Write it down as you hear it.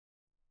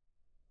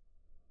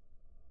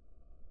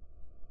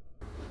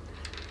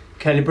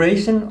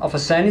calibration of a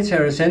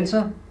sanitary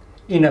sensor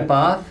in a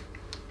bath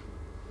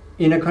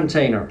in a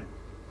container.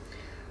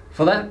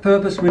 For that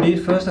purpose we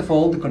need first of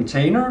all the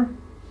container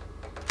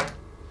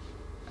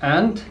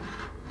and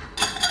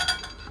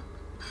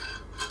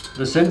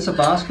the sensor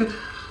basket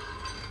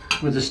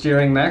with the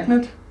steering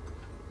magnet,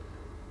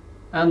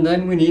 and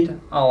then we need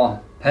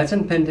our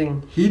patent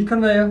pending heat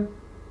conveyor,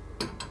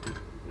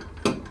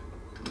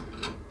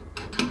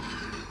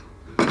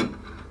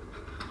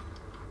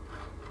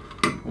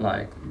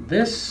 like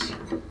this,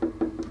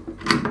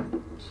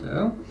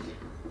 so,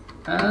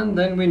 and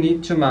then we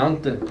need to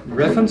mount the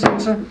reference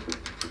sensor,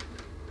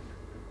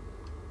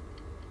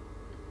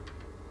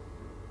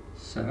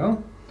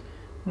 so.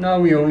 Now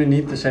we only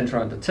need the sensor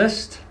under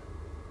test,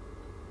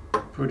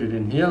 put it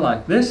in here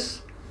like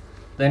this,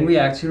 then we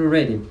are actually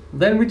ready.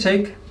 Then we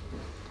take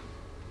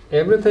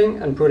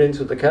everything and put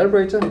into the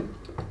calibrator.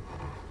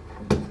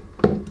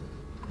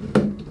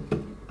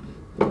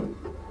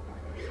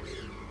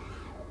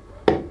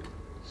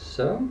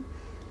 So,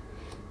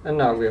 and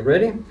now we're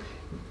ready.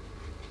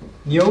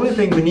 The only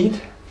thing we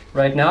need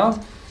right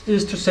now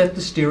is to set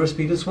the steerer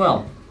speed as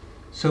well.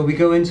 So we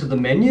go into the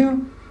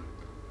menu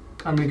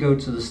and we go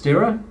to the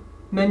steerer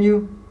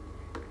menu,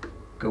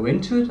 go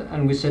into it,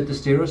 and we set the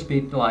steerer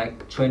speed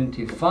like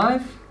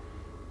 25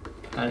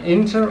 and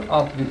enter,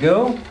 up we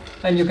go,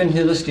 and you can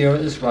hear the steerer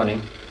is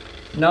running.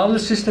 Now the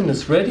system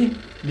is ready.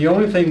 The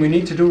only thing we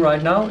need to do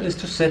right now is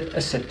to set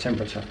a set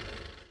temperature.